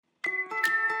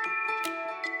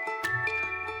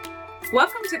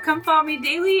Welcome to Come Follow Me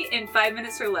Daily in 5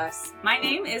 minutes or less. My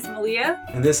name is Malia.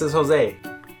 And this is Jose.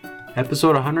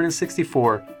 Episode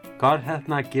 164. God hath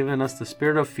not given us the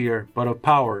spirit of fear, but of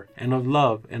power, and of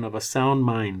love, and of a sound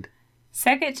mind.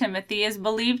 2 Timothy is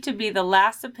believed to be the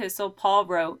last epistle Paul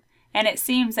wrote, and it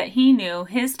seems that he knew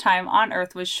his time on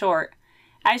earth was short.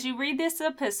 As you read this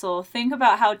epistle, think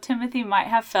about how Timothy might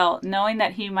have felt knowing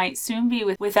that he might soon be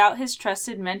without his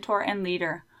trusted mentor and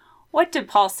leader. What did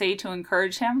Paul say to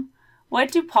encourage him? What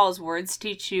do Paul's words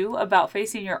teach you about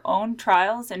facing your own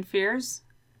trials and fears?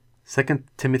 2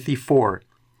 Timothy 4.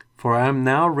 For I am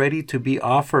now ready to be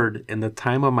offered, and the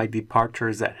time of my departure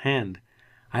is at hand.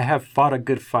 I have fought a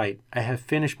good fight. I have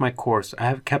finished my course. I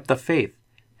have kept the faith.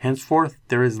 Henceforth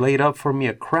there is laid up for me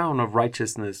a crown of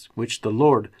righteousness, which the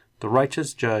Lord, the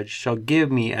righteous judge, shall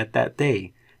give me at that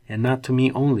day, and not to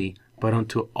me only, but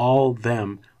unto all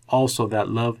them also that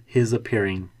love his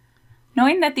appearing.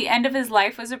 Knowing that the end of his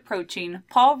life was approaching,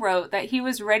 Paul wrote that he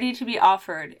was ready to be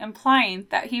offered, implying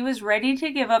that he was ready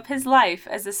to give up his life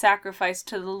as a sacrifice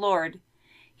to the Lord.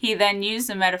 He then used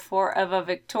the metaphor of a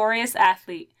victorious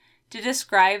athlete to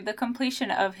describe the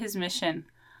completion of his mission.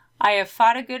 I have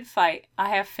fought a good fight. I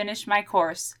have finished my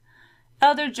course.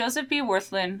 Elder Joseph B.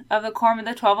 Wirthlin of the Quorum of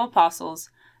the 12 Apostles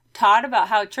taught about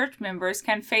how church members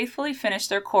can faithfully finish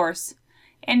their course.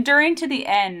 Enduring to the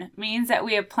end means that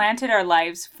we have planted our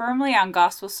lives firmly on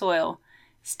gospel soil,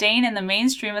 staying in the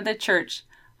mainstream of the church,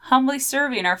 humbly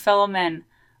serving our fellow men,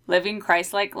 living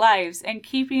Christ-like lives, and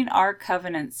keeping our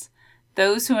covenants.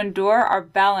 Those who endure are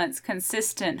balanced,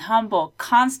 consistent, humble,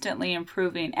 constantly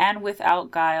improving, and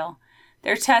without guile.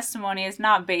 Their testimony is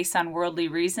not based on worldly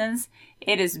reasons.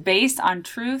 It is based on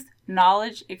truth,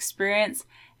 knowledge, experience,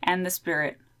 and the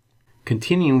Spirit.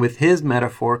 Continuing with his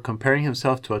metaphor, comparing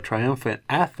himself to a triumphant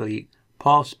athlete,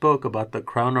 Paul spoke about the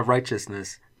crown of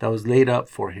righteousness that was laid up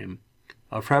for him,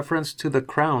 a reference to the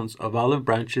crowns of olive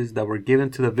branches that were given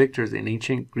to the victors in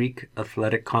ancient Greek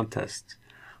athletic contests.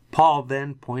 Paul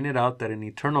then pointed out that an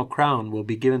eternal crown will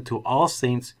be given to all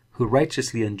saints who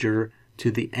righteously endure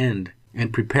to the end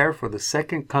and prepare for the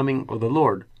second coming of the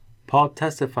Lord. Paul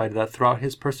testified that throughout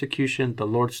his persecution, the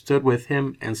Lord stood with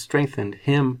him and strengthened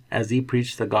him as he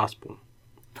preached the gospel.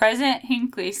 President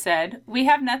Hinckley said, "We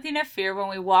have nothing to fear when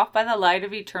we walk by the light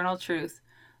of eternal truth,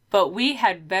 but we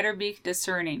had better be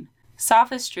discerning.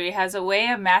 Sophistry has a way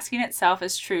of masking itself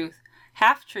as truth.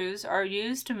 Half-truths are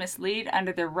used to mislead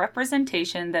under the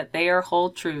representation that they are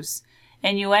whole truths.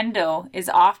 Innuendo is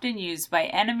often used by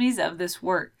enemies of this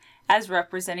work as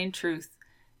representing truth.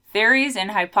 Theories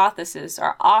and hypotheses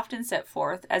are often set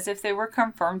forth as if they were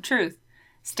confirmed truth.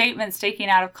 Statements taken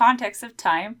out of context of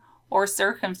time or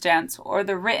circumstance or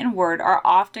the written word are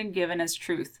often given as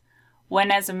truth,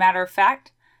 when as a matter of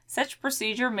fact, such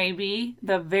procedure may be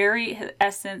the very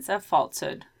essence of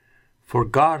falsehood." For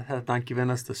God hath not given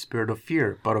us the spirit of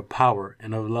fear, but of power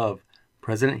and of love.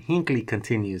 President Hinckley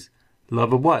continues,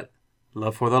 love of what?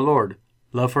 Love for the Lord,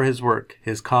 love for his work,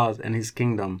 his cause, and his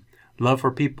kingdom, love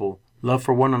for people, love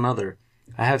for one another.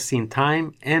 I have seen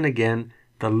time and again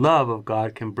the love of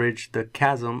God can bridge the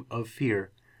chasm of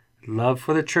fear. Love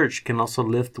for the church can also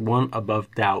lift one above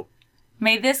doubt.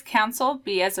 May this counsel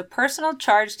be as a personal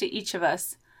charge to each of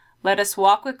us. Let us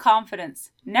walk with confidence,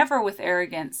 never with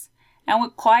arrogance, and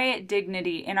with quiet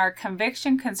dignity in our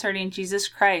conviction concerning Jesus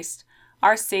Christ,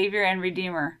 our Savior and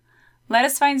Redeemer. Let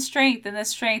us find strength in the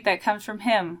strength that comes from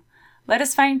Him. Let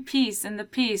us find peace in the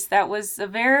peace that was the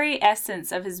very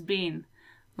essence of his being.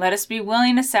 Let us be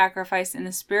willing to sacrifice in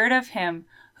the spirit of him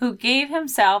who gave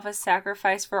himself a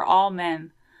sacrifice for all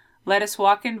men. Let us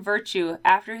walk in virtue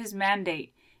after his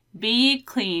mandate. Be ye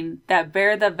clean that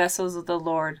bear the vessels of the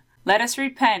Lord. Let us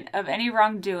repent of any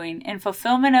wrongdoing in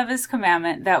fulfillment of his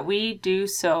commandment that we do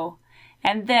so.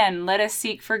 And then let us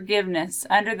seek forgiveness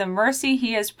under the mercy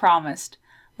he has promised.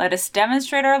 Let us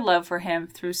demonstrate our love for him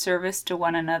through service to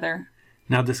one another.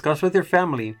 Now discuss with your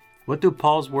family, what do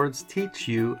Paul's words teach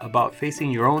you about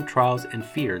facing your own trials and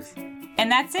fears?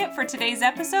 And that's it for today's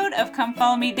episode of Come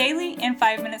Follow Me Daily in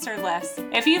 5 minutes or less.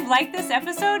 If you've liked this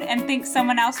episode and think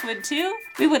someone else would too,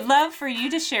 we would love for you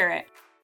to share it.